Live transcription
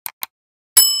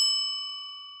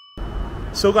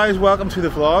So guys, welcome to the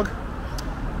vlog.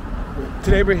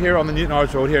 Today we're here on the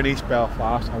Newtownards Road here in East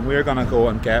Belfast, and we're going to go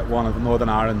and get one of Northern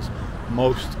Ireland's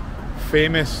most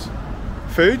famous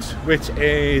foods, which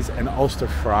is an Ulster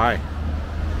fry.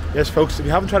 Yes folks, if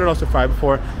you haven't tried an Ulster fry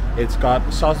before, it's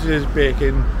got sausages,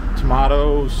 bacon,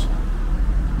 tomatoes,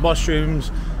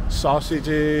 mushrooms,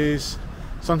 sausages,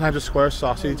 sometimes a square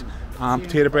sausage,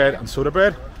 potato bread and soda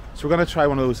bread. So we're going to try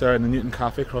one of those there in the Newton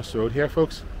Cafe across the road here,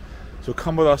 folks. So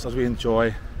come with us as we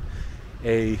enjoy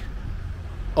a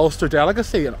Ulster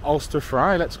delicacy, an Ulster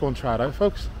fry. Let's go and try it out,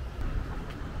 folks.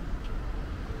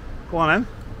 Go on in.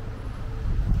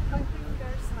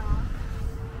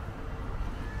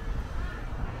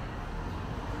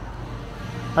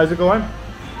 How's it going?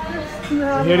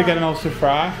 We're here to get an Ulster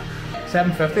fry.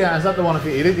 $7.50. Is that the one if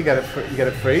you eat it, you get it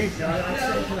free? No,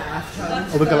 that's the Goliath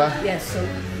challenge. Oh, the Goliath? Yes, so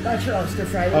that's your Ulster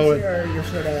fry. Your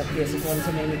sort of basic ones,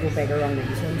 and then you go bigger on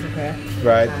these ones, okay?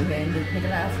 Right. And then the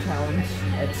Goliath challenge,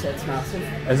 it's massive.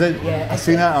 Is it? Yeah. I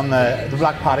seen that on the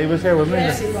Black Patty was here, wasn't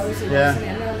Yes, it? it was. Yeah. And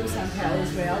then on the Santel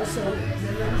as well. So you're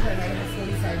going to try to have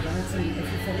 45 minutes, and if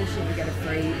you finish it, you get it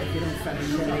free. If you don't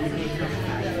finish it, then you pay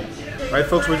 25. Right,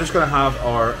 folks, we're just going to have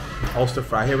our Ulster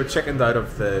fry here. We're chickened out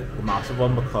of the massive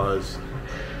one because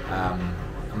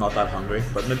I'm not that hungry.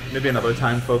 But maybe another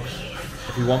time, folks.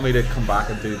 If you want me to come back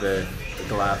and do the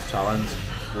Goliath challenge,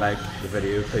 like the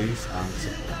video, please, and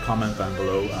comment down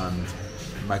below, and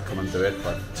I might come and do it.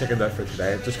 But chickened out for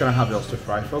today. Just going to have the Ulster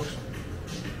fry, folks.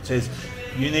 It is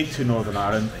unique to Northern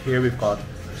Ireland. Here we've got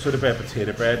soda bread,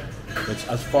 potato bread, which,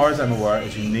 as far as I'm aware,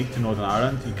 is unique to Northern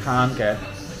Ireland. You can get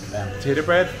potato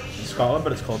bread in Scotland,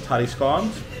 but it's called tatty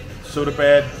scones. Soda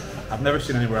bread, I've never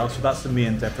seen anywhere else, so that's the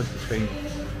main difference between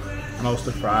an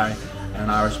Ulster fry and an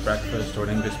Irish breakfast or an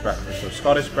English breakfast or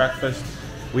Scottish breakfast.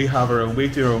 We do our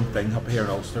own thing up here in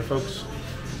Ulster, folks.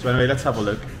 So anyway, let's have a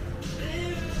look.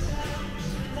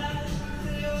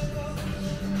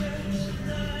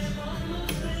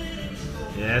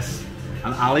 Yes,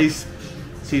 and Ali's,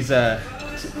 she's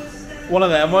one of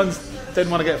them ones. Didn't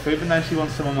want to get food, but now she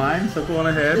wants some of mine, so go on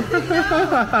ahead.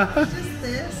 Just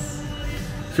this?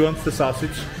 She wants the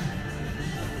sausage.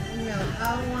 No,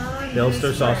 I want The Ulster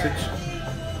this sausage.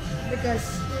 bread.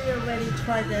 Because we already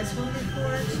tried this one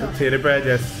before. So Potato bread,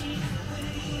 yes.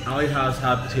 Ali has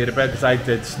had potato bread because I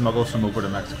did smuggle some over to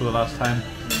Mexico the last time.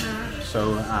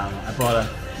 So I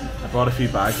brought a few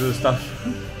bags of the stuff.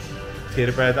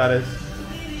 Potato bread, that is.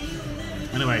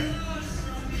 Anyway,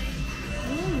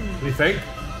 what do you think?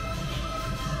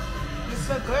 it's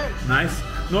so good. Nice.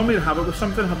 Normally you have it with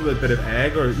something, have it with a bit of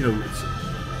egg, or it's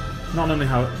not only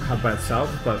have it by itself,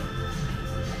 but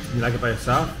you like it by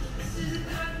itself.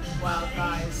 Well,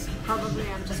 guys, probably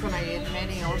I'm just gonna eat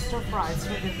many Ulster fries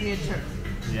for the future.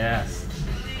 Yes.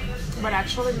 But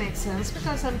actually makes sense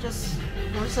because I'm just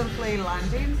recently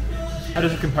landing. How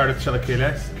does it compare to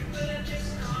chilaquiles?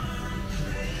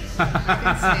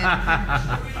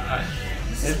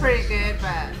 This is pretty good,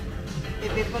 but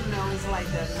if people know it's like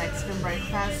the Mexican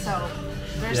breakfast, so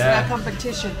there's Yeah. no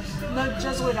competition. Not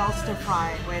just with Ulster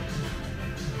fry, with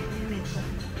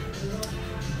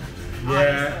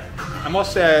Yeah, I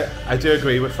must say I do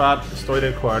agree with that. Estoy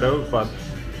de acuerdo, but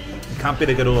you can't beat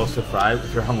a good old Ulster fry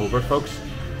if you're hungover, folks.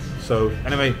 So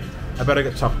anyway, I better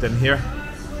get tucked in here.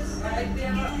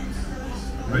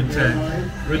 Rude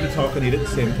to talk and eat at the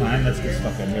same time. Let's get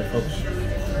stuck in here, folks.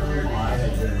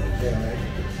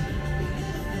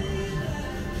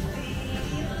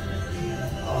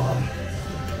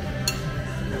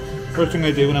 First thing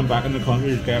I do when I'm back in the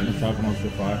country is get myself an Ulster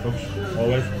fry, folks.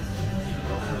 Always.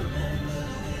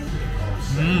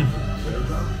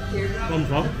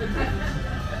 Thumbs up.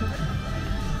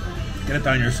 Get it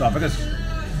down your esophagus.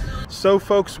 So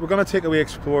folks, we're going to take a wee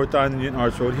explore down the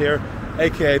Newtownards Road here,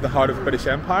 aka the heart of the British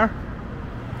Empire,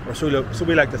 or so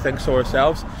we like to think so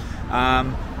ourselves.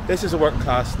 This is a working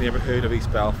class neighbourhood of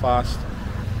East Belfast,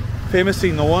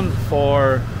 famously known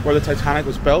for where the Titanic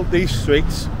was built. These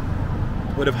streets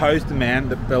would have housed the men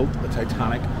that built the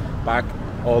Titanic back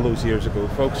all those years ago,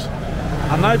 folks.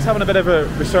 And now it's having a bit of a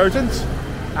resurgence,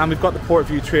 and we've got the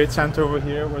Portview Trade Centre over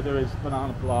here where there is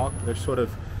Banana Block. There's sort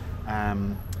of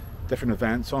different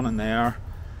events on in there,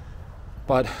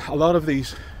 but a lot of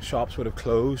these shops would have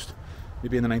closed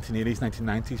maybe in the 1980s,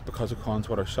 1990s because of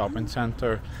Connswater Shopping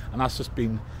Centre, and that's just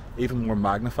been even more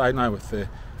magnified now with the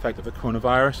effect of the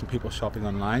coronavirus and people shopping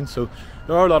online. So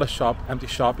there are a lot of empty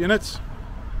shop units,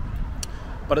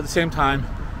 but at the same time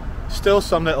still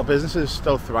some little businesses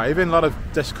still thriving. A lot of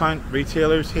discount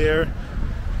retailers here,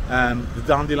 the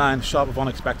Dandelion Shop of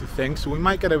Unexpected Things, so we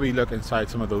might get a wee look inside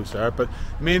some of those there. But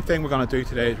the main thing we're going to do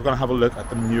today is we're going to have a look at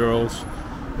the murals,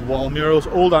 the wall murals,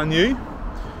 old and new.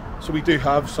 So we do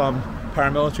have some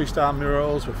paramilitary style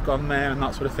murals with gunmen and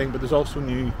that sort of thing, but there's also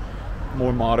new,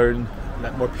 more modern,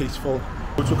 more peaceful.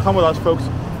 So come with us, folks,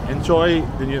 enjoy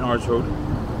the Newtownards Road.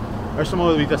 There's some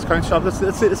of the discount shops.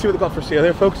 Let's see what they've got for sale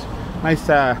here, folks. Nice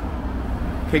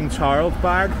King Charles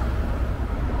bag.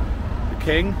 The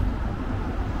King.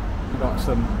 We've got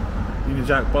some Union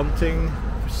Jack bunting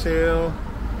for sale.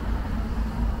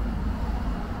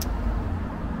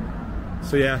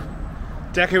 So yeah,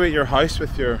 decorate your house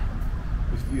with your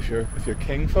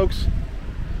king, folks.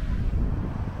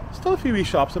 Still a few wee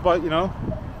shops about, you know.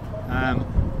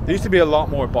 There used to be a lot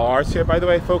more bars here, by the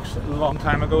way, folks. A long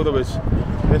time ago, this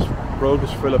road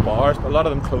was full of bars, but a lot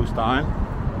of them closed down.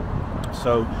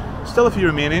 So still a few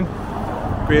remaining.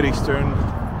 Great Eastern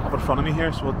up in front of me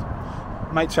here, so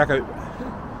might check it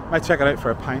out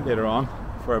for a pint later on.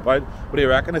 For about, what do you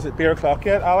reckon? Is it beer o'clock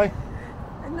yet, Ali?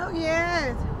 Not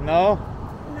yet. No.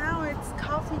 Now it's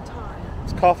coffee time.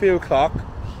 It's coffee o'clock.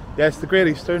 Yes, the Great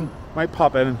Eastern. Might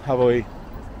pop in and have a wee.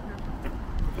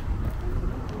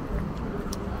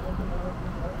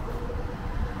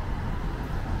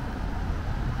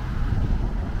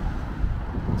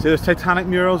 See, there's Titanic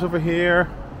murals over here.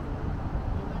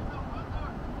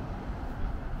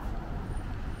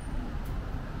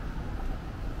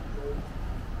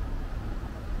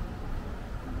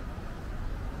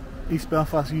 East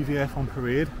Belfast UVF on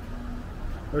parade.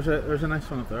 There's a nice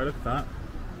one up there, look at that.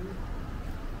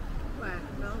 Where?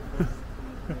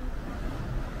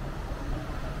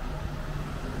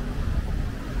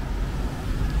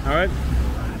 Alright.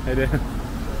 Hey there.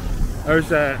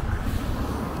 There's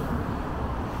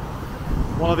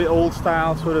one of the old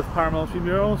style sort of paramilitary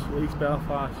murals, East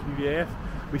Belfast UVF.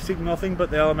 We seek nothing but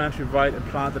the elementary right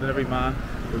implanted in every man,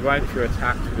 the right if you're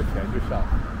attacked to defend yourself.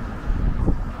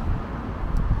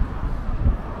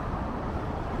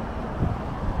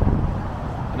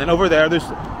 And then over there, there's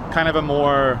kind of a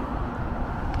more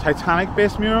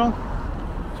Titanic-based mural.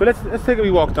 So let's take a wee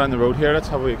walk down the road here. Let's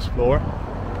have a wee explore.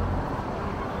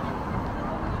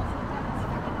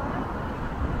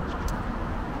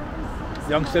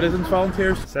 Young Citizens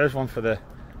Volunteers. So there's one for the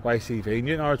YCV.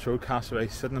 Newtownards Road, Castaway,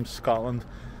 Sydenham, Scotland.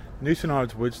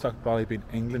 Newtownards, Woodstock, Ballybean,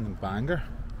 England, and Bangor.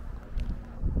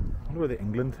 I wonder where the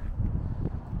England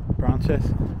branch is.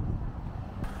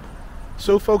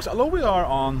 So, folks, although we are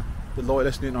on the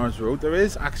Loyalist Newtownards Road, there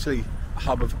is actually a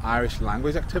hub of Irish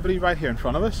language activity right here in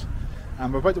front of us,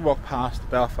 and we're about to walk past the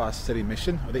Belfast City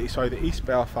Mission, or the East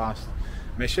Belfast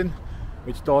Mission,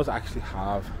 which does actually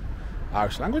have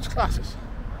Irish language classes.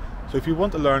 So if you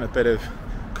want to learn a bit of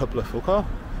Couplet Focal,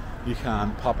 you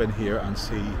can pop in here and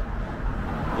see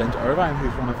Linda Irvine,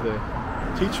 who's one of the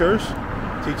teachers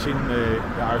teaching the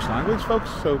Irish language, folks.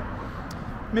 So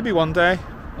maybe one day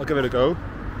I'll give it a go.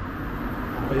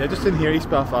 But yeah, just in here, East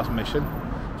Belfast Mission.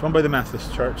 It's run by the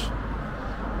Methodist Church.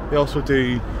 They also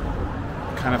do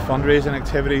kind of fundraising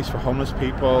activities for homeless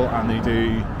people, and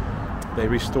they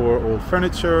restore old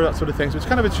furniture, that sort of thing. So it's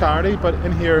kind of a charity, but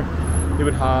in here they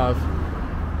would have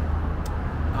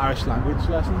Irish language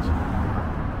lessons.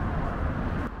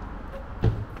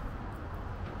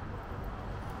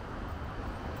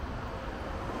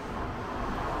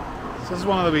 So this is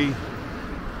one of the wee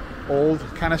old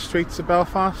kind of streets of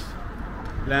Belfast.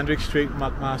 Lendrick Street,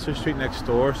 McMaster Street next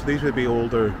door. So these would be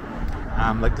older,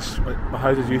 like the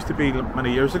houses used to be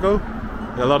many years ago.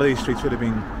 A lot of these streets would have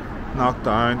been knocked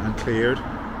down and cleared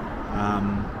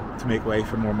to make way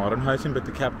for more modern housing, but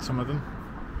they kept some of them.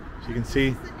 So you can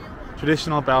see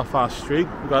traditional Belfast Street.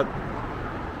 We've got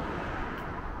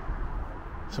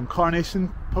some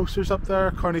Coronation posters up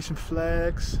there, Coronation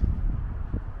flags.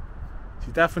 So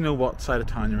you definitely know what side of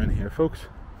town you're in here, folks.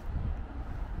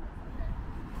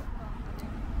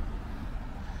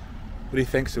 What do you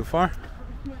think so far?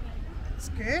 It's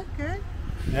good, good.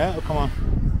 Yeah, oh, come on.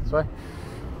 This way.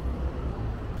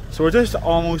 So we're just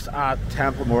almost at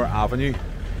Templemore Avenue,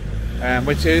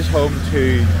 which is home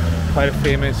to quite a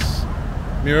famous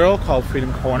mural called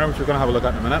Freedom Corner, which we're going to have a look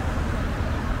at in a minute.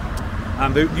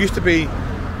 There used to be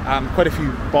quite a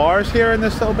few bars here in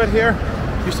this little bit here.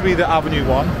 It used to be the Avenue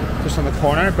 1, just on the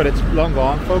corner, but it's long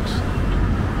gone, folks.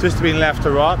 Just been left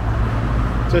to rot,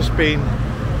 just been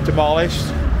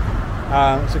demolished.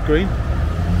 It's a green.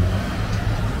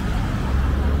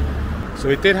 So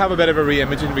it did have a bit of a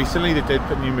re-imaging recently. They did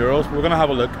put new murals. We're going to have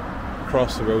a look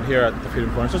across the road here at the Freedom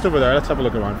Corner. It's just over there. Let's have a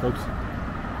look around, folks.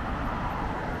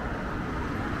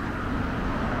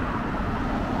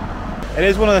 It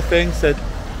is one of the things that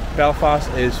Belfast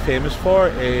is famous for,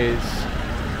 is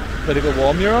political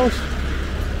wall murals.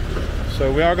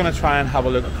 So we are going to try and have a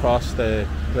look across the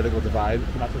political divide.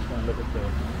 We're not just going to look at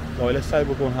the Loyalist side,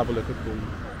 we'll go and have a look at the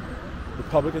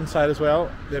Republican side as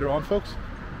well later on, folks.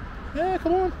 Yeah,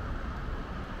 come on.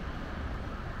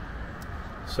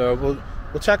 So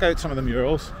we'll check out some of the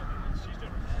murals.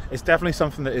 It's definitely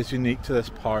something that is unique to this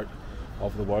part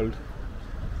of the world.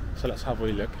 So let's have a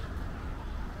wee look.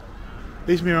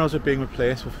 These murals are being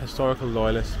replaced with historical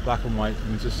loyalist black and white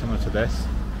images similar to this.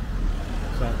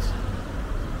 So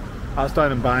that's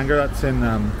down in Bangor, that's in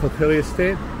Kilpilly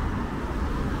Estate,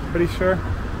 pretty sure.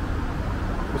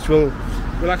 Which we'll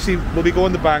be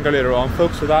going to Bangor later on,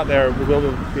 folks, so that there we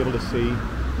will be able to see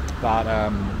that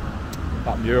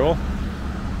that mural.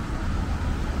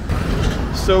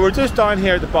 So we're just down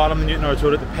here at the bottom of the Newtownards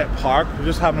Road at the Pit Park. We're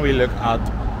just having a wee look at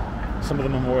some of the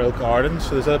memorial gardens.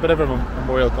 So there's a bit of a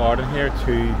memorial garden here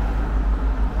to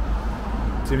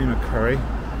Jimmy McCurry,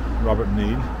 Robert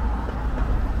NeThe.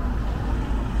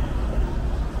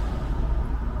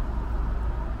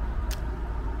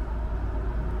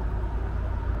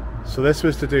 So this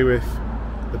was to do with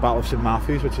the Battle of St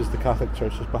Matthew's, which is the Catholic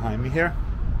church just behind me here.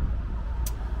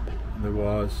 And there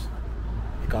was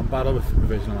a gun battle with the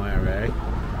Provisional IRA,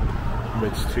 in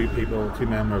which two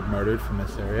men were murdered from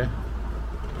this area.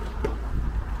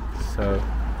 So,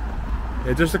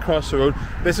 yeah, just across the road.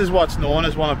 This is what's known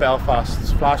as one of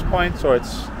Belfast's flashpoints, or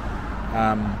its,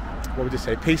 what would you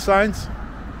say, peace lines.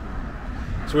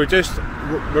 So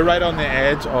we're right on the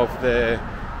edge of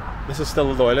this is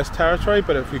still the Loyalist territory,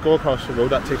 but if we go across the road,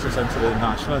 that takes us into the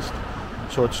Nationalist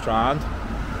short strand.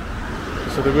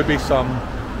 So there would be some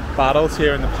battles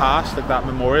here in the past, like that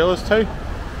memorial is to.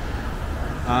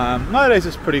 Nowadays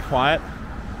it's pretty quiet,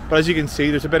 but as you can see,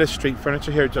 there's a bit of street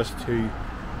furniture here just to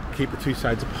keep the two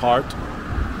sides apart.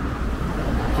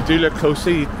 If you do look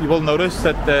closely, you will notice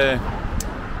that the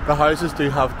houses do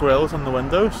have grills on the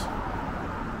windows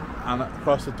and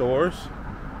across the doors.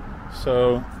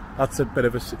 So that's a bit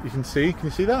of a, you can you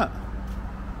see that?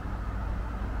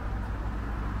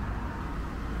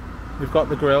 You've got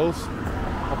the grills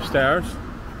upstairs,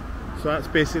 so that's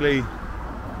basically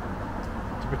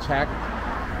to protect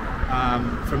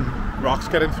from rocks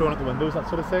getting thrown at the windows, that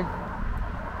sort of thing.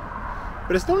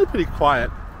 But it's normally pretty quiet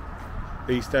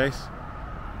these days.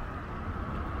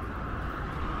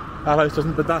 That house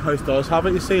doesn't, but that house does have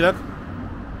it, you see, look.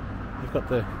 You've got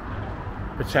the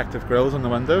protective grills on the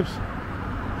windows.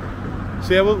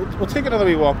 So yeah, we'll take another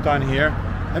wee walk down here.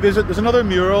 And there's another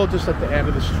mural just at the end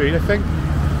of the street, I think.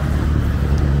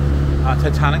 A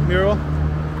Titanic mural.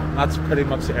 And that's pretty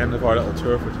much the end of our little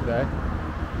tour for today.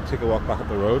 We'll take a walk back up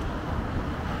the road.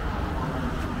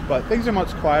 But things are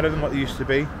much quieter than what they used to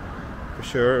be, for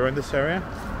sure, around this area.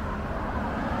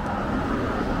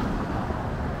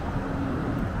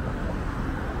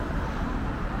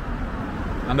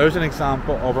 And there's an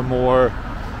example of a more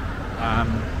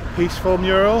peaceful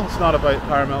mural. It's not about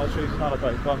paramilitaries, it's not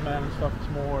about gunmen and stuff, it's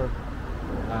more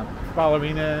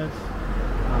ballerinas.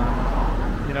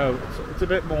 You know, it's a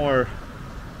bit more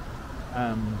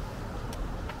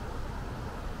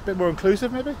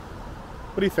inclusive, maybe?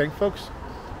 What do you think, folks?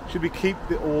 Should we keep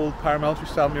the old paramilitary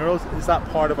style murals? Is that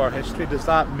part of our history? Does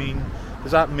that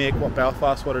make what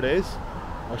Belfast what it is?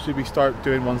 Or should we start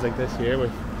doing ones like this here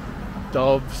with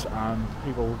doves and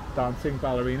people dancing,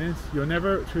 ballerinas? You're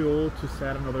never too old to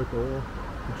set another goal,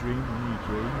 to dream a new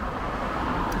dream.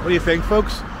 What do you think,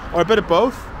 folks? Or a bit of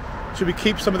both? Should we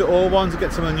keep some of the old ones and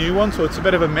get some of the new ones, so it's a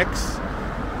bit of a mix?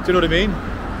 Do you know what I mean?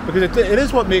 Because it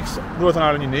is what makes Northern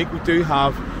Ireland unique. We do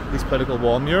have these political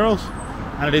wall murals,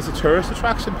 and it is a tourist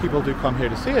attraction. People do come here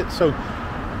to see it. So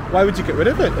why would you get rid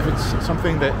of it if it's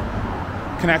something that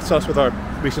connects us with our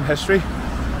recent history?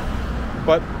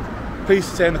 But please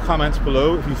say in the comments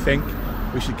below if you think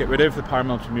we should get rid of the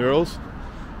paramilitary murals,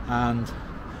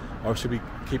 or should we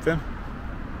keep them?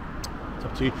 It's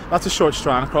up to you. That's a short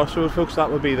strand across the road, folks.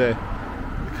 That would be the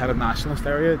kind of nationalist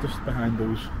area just behind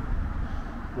those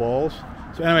walls.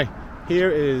 So anyway, here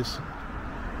is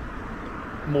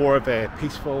more of a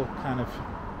peaceful kind of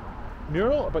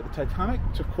mural about the Titanic,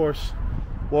 which of course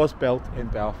was built in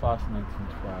Belfast in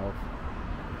 1912.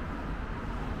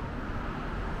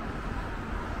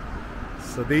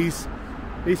 So these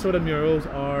sort of murals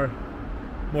are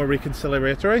more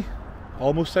reconciliatory.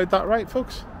 Almost said that right,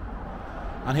 folks.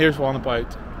 And here's one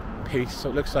about peace. So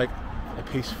it looks like a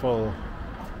peaceful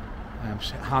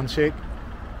handshake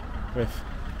with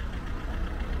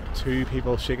two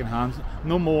people shaking hands.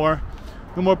 No more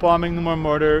bombing, no more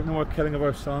murder, no more killing of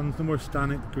our sons, no more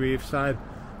standing at the graveside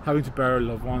having to bury our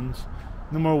loved ones,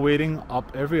 no more waiting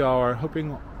up every hour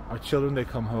hoping our children they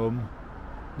come home,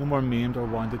 no more maimed or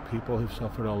wounded people who've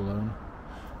suffered all alone,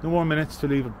 no more minutes to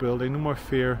leave a building, no more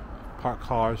fear of parked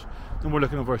cars, no more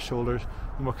looking over our shoulders,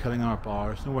 no more killing on our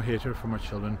bars, no more hatred from our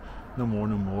children, no more,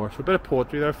 no more. So a bit of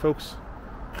poetry there, folks.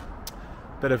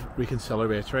 A bit of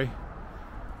reconciliatory.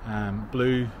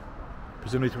 Blue,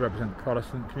 presumably to represent the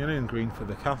Protestant community, and green for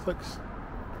the Catholics.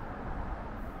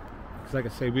 Because like I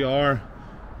say, we are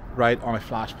right on a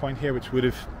flashpoint here, which would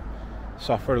have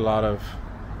suffered a lot of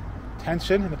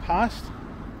tension in the past.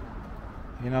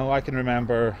 You know, I can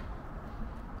remember,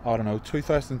 I don't know,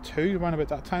 2002, around about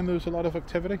that time there was a lot of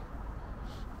activity.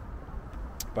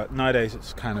 But nowadays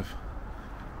it's kind of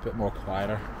a bit more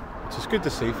quieter, which is good to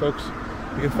see, folks.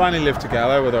 We can finally live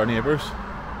together with our neighbours.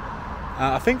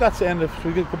 I think that's the end of,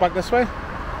 should we go back this way?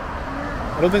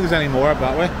 I don't think there's any more up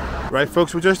that way. Right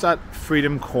folks, we're just at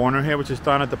Freedom Corner here, which is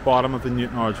down at the bottom of the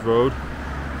Newtownards Road,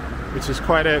 which is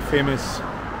quite a famous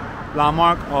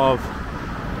landmark of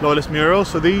Loyalist murals.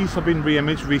 So these have been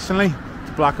re-imaged recently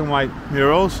to black and white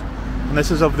murals, and this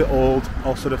is of the old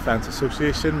Ulster Defence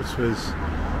Association, which was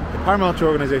the paramilitary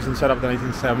organisation set up in the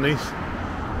 1970s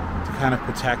to kind of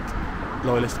protect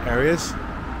Loyalist areas.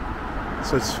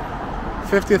 So it's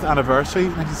 50th anniversary,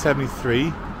 1973,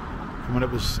 from when it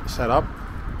was set up.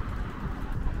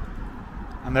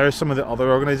 And there's some of the other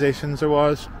organisations there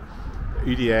was: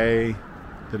 UDA,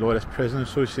 the Loyalist Prison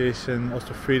Association,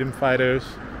 Ulster Freedom Fighters,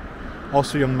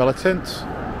 Ulster Young Militants.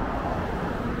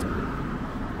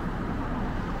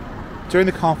 During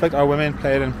the conflict, our women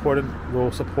played an important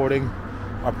role supporting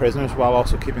our prisoners while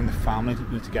also keeping the family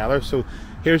together. So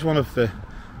here's one of the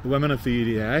women of the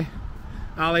UDA.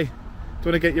 Ali, do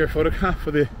you want to get your photograph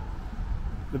for the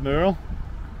mural?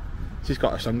 She's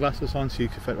got her sunglasses on, so you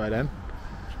can fit right in.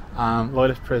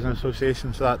 Loyalist Prison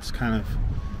Association, so that's kind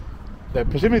of,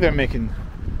 presumably they're making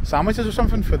sandwiches or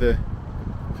something for the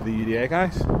UDA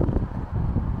guys.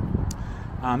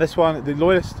 And this one,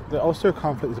 the Ulster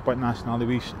conflict is about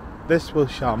nationality. This will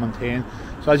shall maintain.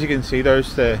 So as you can see,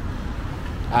 there's the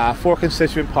 4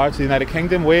 constituent parts of the United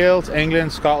Kingdom: Wales,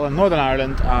 England, Scotland, Northern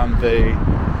Ireland, and the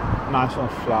national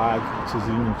flag, which is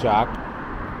the Union Jack.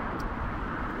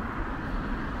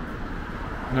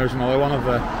 And there's another one of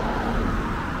the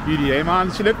UDA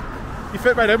man. See, look, you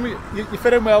fit right in. You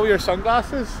fit in well with your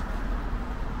sunglasses.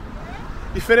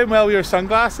 You fit in well with your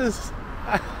sunglasses.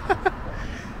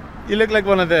 You look like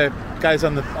one of the guys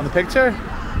on the picture.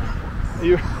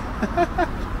 You.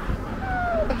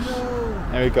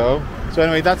 There we go. So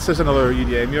anyway, that's just another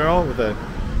UDA mural with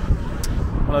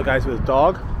one of the guys with a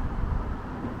dog.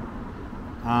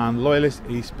 And Loyalist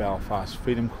East Belfast,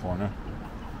 Freedom Corner.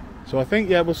 So I think,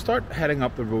 yeah, we'll start heading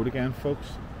up the road again, folks,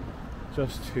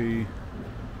 just to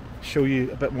show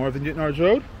you a bit more of the Newtownards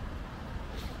Road.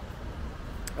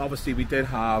 Obviously we did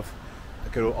have a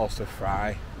good old Ulster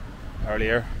fry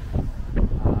earlier,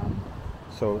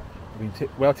 so we've been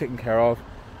well taken care of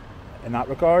in that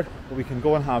regard, but we can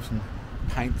go and have some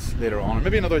pints later on, or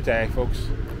maybe another day, folks.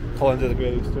 Call into the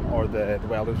Great Eastern or the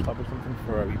Welders Club or something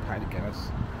for a wee pint of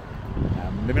Guinness.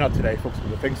 Maybe not today, folks, but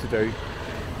the things to do.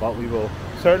 But we will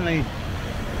certainly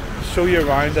show you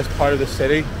around this part of the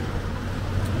city,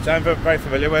 which I'm very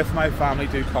familiar with. My family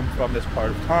do come from this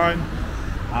part of town,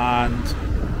 and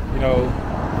you know,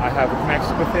 I have a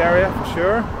connection with the area for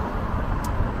sure.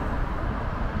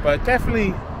 But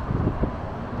definitely,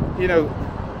 you know,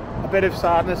 a bit of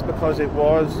sadness, because it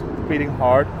was the beating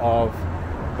heart of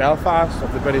Belfast,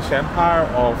 of the British Empire,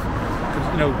 of,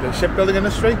 you know, the shipbuilding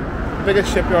industry. The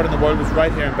biggest shipyard in the world was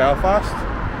right here in Belfast.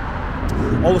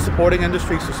 All the supporting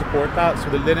industries to support that, so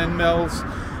the linen mills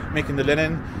making the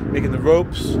linen, making the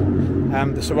ropes,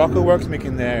 the Sirocco works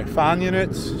making their fan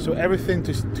units, so everything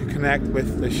to connect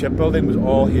with the shipbuilding was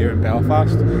all here in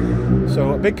Belfast.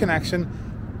 So a big connection,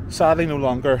 sadly no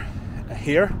longer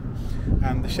here.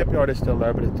 The shipyard is still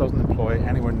there, but it doesn't employ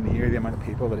anywhere near the amount of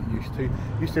people that it used to. It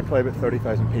used to employ about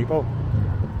 30,000 people.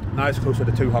 Now it's closer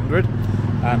to 200.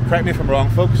 Correct me if I'm wrong,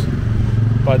 folks,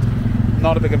 but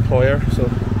not a big employer, so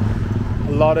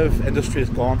a lot of industry is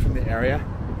gone from the area.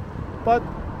 But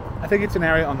I think it's an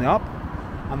area on the up,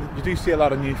 and you do see a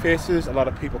lot of new faces, a lot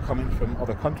of people coming from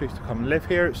other countries to come and live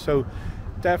here, so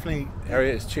definitely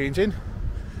area is changing,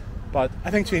 but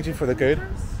I think changing for the good.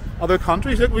 Other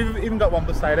countries, look, we've even got one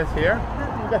beside us here,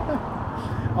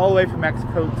 all the way from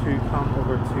Mexico to come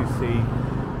over to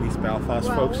see East Belfast,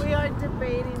 folks. We are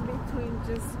debating between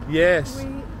just, yes,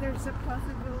 there's a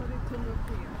possibility to live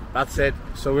here. That's it.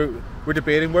 So we're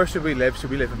debating, where should we live? Should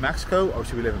we live in Mexico or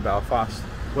should we live in Belfast?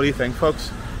 What do you think,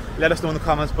 folks? Let us know in the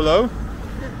comments below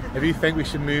if you think we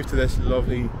should move to this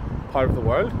lovely part of the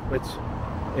world, which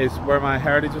is where my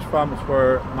heritage is from, it's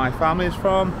where my family is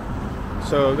from.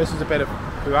 So this is a bit of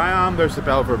who I am. There's the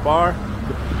Belvoir Bar,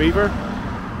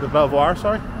 the Belvoir,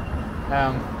 sorry.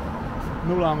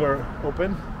 No longer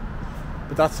open,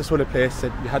 but that's the sort of place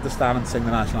that you had to stand and sing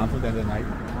the national anthem at the end of the night.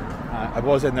 I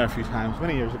was in there a few times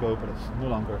many years ago, but it's no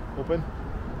longer open.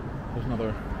 There's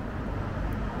another.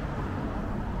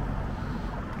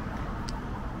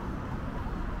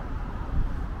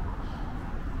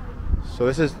 So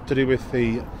this is to do with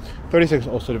the 36th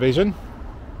Ulster Division,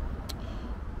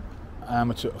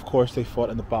 which of course they fought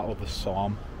in the Battle of the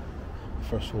Somme, the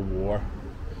First World War.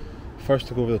 First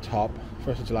to go over the top,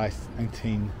 1st of July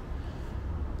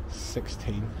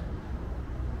 1916.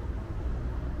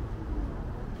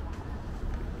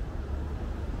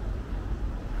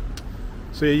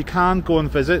 So yeah, you can go and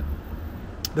visit.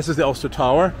 This is the Ulster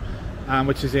Tower,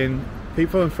 which is in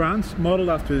People in France, modelled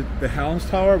after the Helens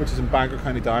Tower, which is in Bangor,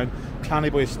 County Down.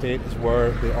 Clannyboy Estate is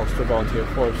where the Ulster Volunteer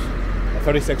Force, the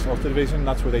 36th Ulster Division,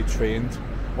 that's where they trained,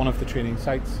 one of the training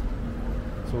sites.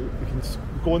 So you can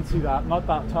go and see that, not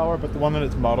that tower, but the one that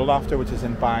it's modelled after, which is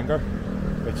in Bangor,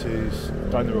 which is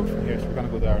down the road from here. So we're going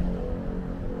to go there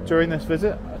during this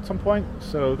visit at some point.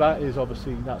 So that is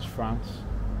obviously, that's France.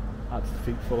 That's the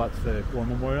Feetful, that's the War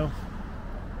Memorial.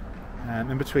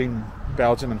 In between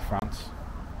Belgium and France.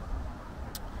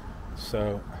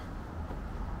 So,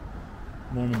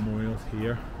 more memorials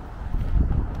here.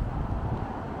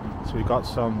 So we got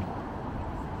some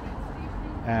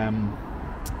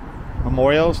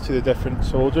memorials to the different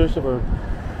soldiers that were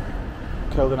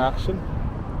killed in action,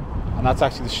 and that's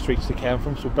actually the streets they came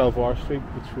from. So Belvoir Street,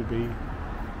 which would be,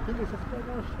 I think it's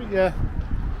Belvoir Street, yeah,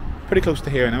 pretty close to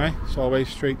here anyway. Solway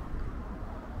Street.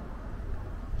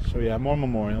 So yeah, more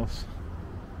memorials.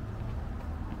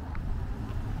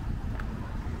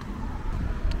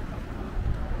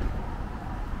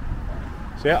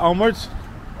 So yeah, onwards.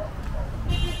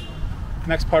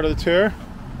 Next part of the tour,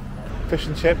 fish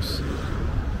and chips.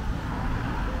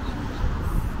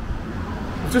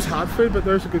 We've just had food, but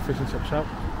there's a good fish and chip shop,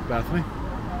 definitely.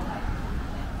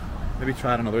 Maybe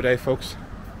try it another day, folks.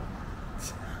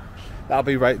 That'll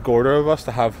be right Gorder of us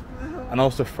to have an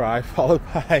Ulster fry followed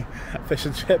by fish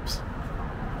and chips.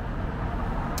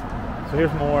 So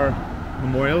here's more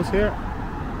memorials here.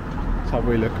 Let's have a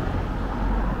wee look.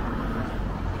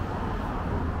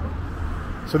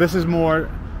 So this is more,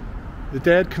 the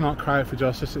dead cannot cry out for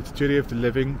justice, it's the duty of the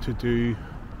living to do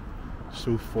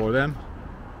so for them.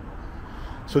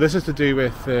 So this is to do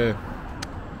with the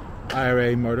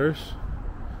IRA murders.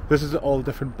 This is all the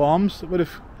different bombs that would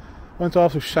have went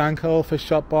off. So Shankill, Fish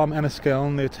Shop Bomb,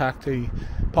 Enniskillen, they attacked the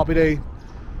Poppy Day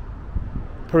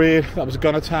parade, that was a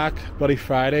gun attack. Bloody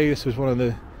Friday, this was one of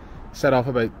the, set off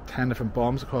about 10 different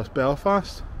bombs across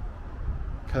Belfast,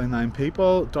 killing 9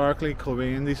 people. Darkley,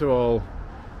 Coleraine, these are all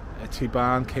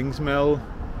T-Ban, Kingsmill,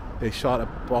 they shot a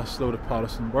busload of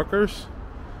Protestant workers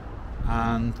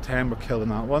and 10 were killed in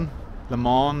that one. Le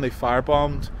Mans, they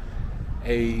firebombed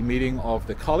a meeting of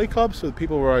the Collie Club, so the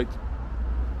people were out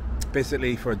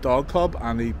basically for a dog club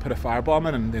and they put a firebomb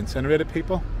in and they incinerated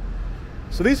people.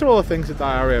 So these are all the things that the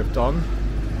IRA have done.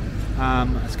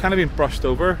 It's kind of been brushed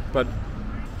over, but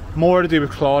more to do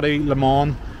with Claudy, Le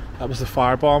Mans, that was the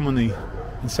firebomb when they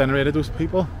incinerated those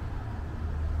people.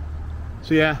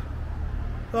 So yeah,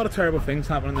 a lot of terrible things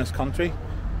happen in this country,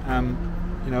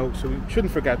 you know, so we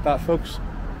shouldn't forget that, folks.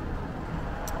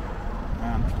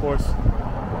 Of course,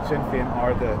 Sinn Féin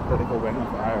are the political wing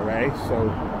of the IRA, so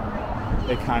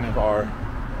they kind of are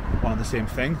one and the same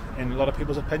thing in a lot of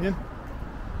people's opinion.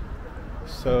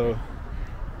 So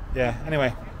yeah,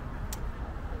 anyway,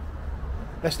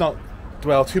 let's not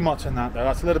dwell too much on that there.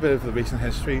 That's a little bit of the recent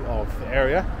history of the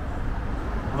area.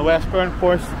 On the Westburn, of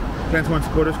course, Glentown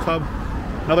Supporters Club,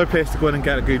 another place to go in and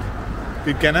get a good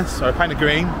Guinness, or a pint of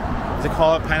green, as they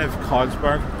call it, pint of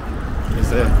Cogsburg.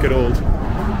 It's a good old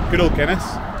Guinness.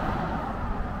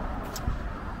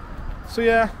 So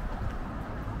yeah,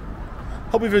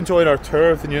 hope you've enjoyed our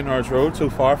tour of the Newtownards Road so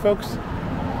far, folks.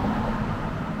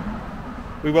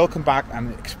 We will come back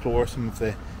and explore some of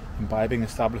the imbibing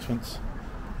establishments.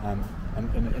 In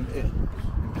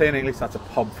plain English, that's a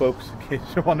pub, folks, in case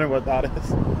you're wondering what that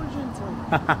is.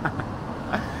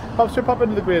 Pubs should pop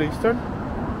into the Great Eastern.